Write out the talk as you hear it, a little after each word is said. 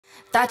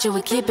Thought you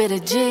would keep it a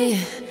G.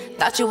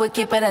 Thought you would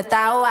keep it a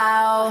thou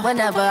wow.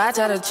 Whenever I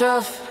tell the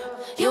truth,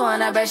 you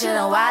wanna burst shit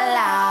and wild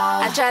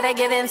out. I try to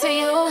get into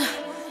you,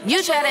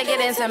 you try to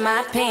get into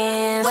my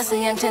pants. What's a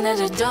young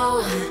teenager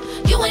do?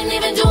 You ain't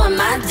even doing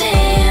my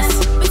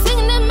dance. Be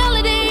singing this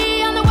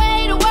melody on the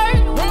way to work.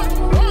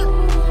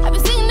 I be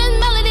singing this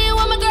melody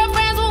with my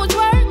girlfriends when we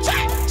twerk.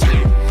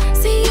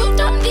 See, you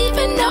don't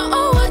even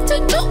know what to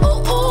do.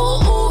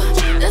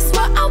 That's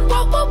why I'm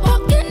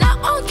walking out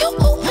on you.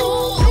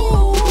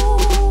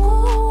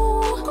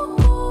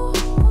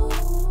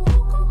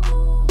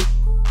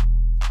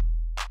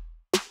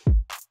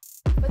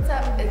 What's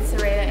up? It's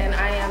Serayah and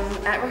I am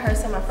at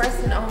rehearsal, my first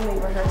and only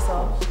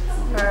rehearsal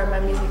for my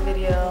music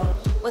video.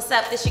 What's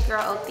up? This your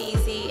girl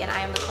Otheezy and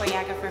I am the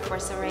choreographer for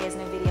Serayah's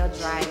new video,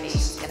 Driving.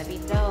 It's gonna be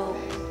dope.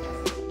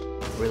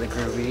 Really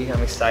groovy,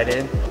 I'm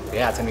excited.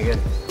 Yeah, it's gonna be good.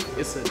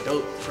 It's a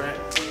dope track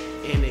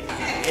and it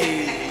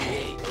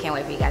Can't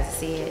wait for you guys to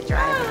see it,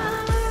 Driving.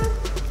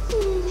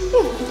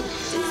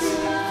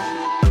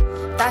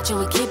 Thought you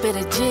would keep it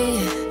a G.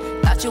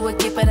 Thought you would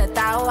keep it a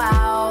thou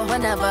wow.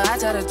 Whenever I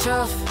tell the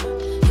truth,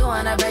 you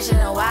wanna burst shit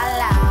and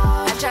wild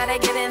out. I try to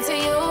get into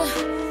you,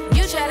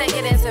 you try to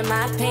get into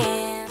my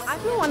pants.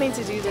 I've been wanting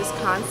to do this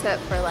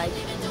concept for like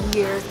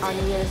years on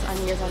years on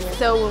years on years.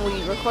 So when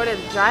we recorded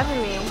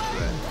Driving Me,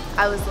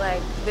 I was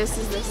like, this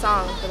is the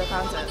song for the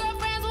concept.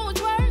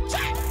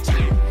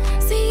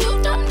 See,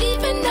 you don't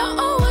even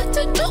know what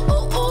to do.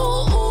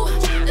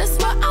 That's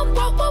why I'm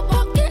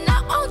walking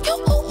out on you.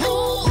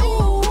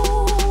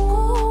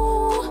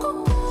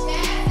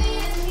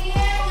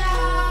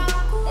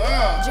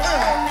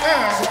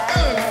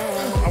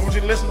 I want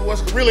you to listen to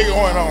what's really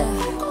going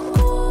on.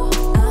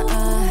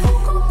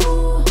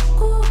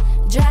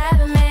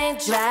 Driving me,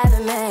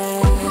 driving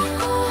me.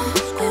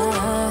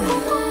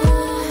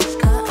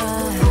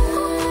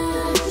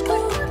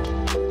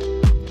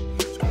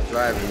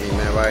 Driving Me,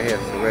 man, right here,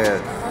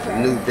 Serayah. The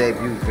new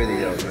debut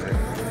video, man.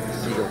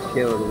 She gonna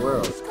kill the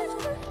world.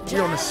 We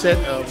on the set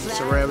of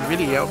Serayah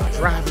video,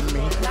 Driving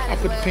Me. I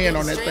put the pen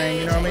on that thing,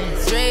 you know what I mean?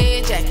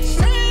 Straight jacket.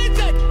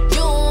 You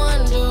don't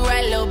wanna do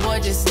right, little boy,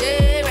 just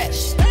stay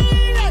rich.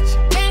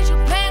 Ain't you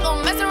playing,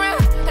 gon' mess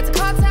around at the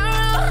car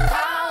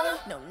tower?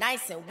 No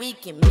nice and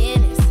weak and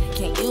minutes.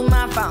 Can't use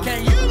my phone. Be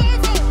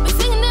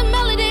singing this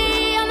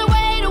melody on the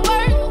way to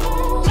work.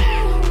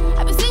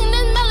 I be singing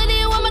this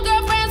melody with my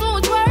girlfriends when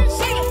we twerk.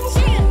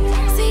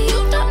 See, you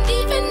don't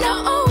even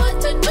know what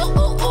to do.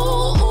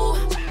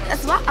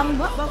 That's why I'm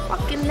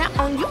fucking out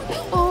on you.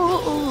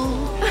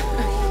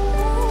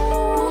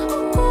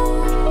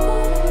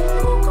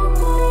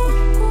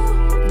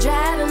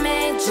 Driving me,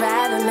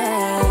 driving me.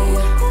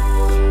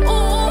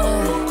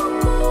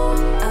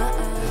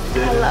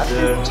 I love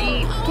this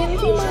Jeep. Can it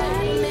be mine?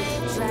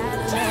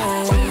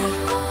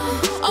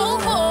 Oh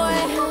boy,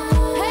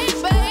 hey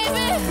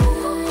baby.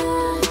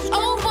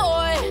 Oh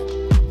boy.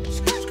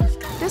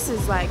 This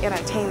is like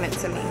entertainment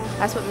to me.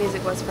 That's what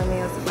music was for me.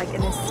 It was like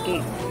an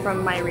escape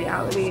from my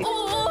reality.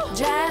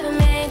 Driving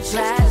me,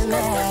 driving me.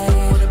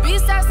 When the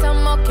beat starts,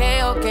 I'm okay.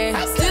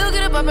 Still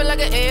get it bumping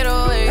like an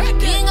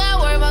 808. You ain't gotta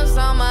worry about what's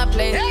on my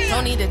plate.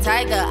 Don't need a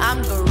tiger,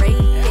 I'm great.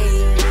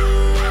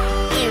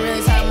 Ain't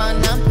really talking about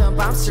nothing,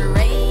 I'm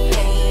straight.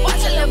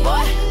 Watch it, little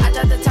boy. I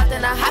drop the top,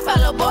 then I hop out,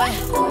 little boy.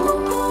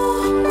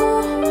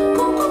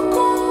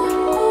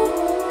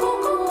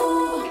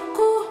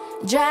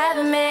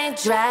 Driving me,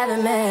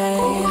 driving me.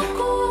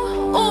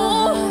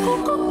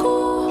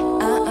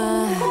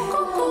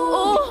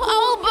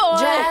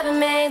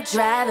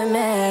 Driving me.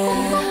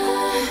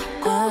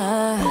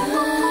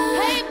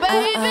 Hey,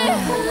 baby.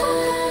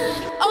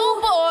 Oh,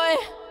 boy.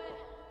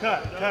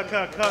 Cut. That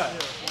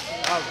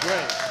was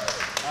great.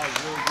 That was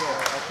really good.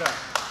 Okay.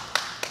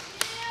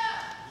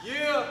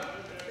 Yeah.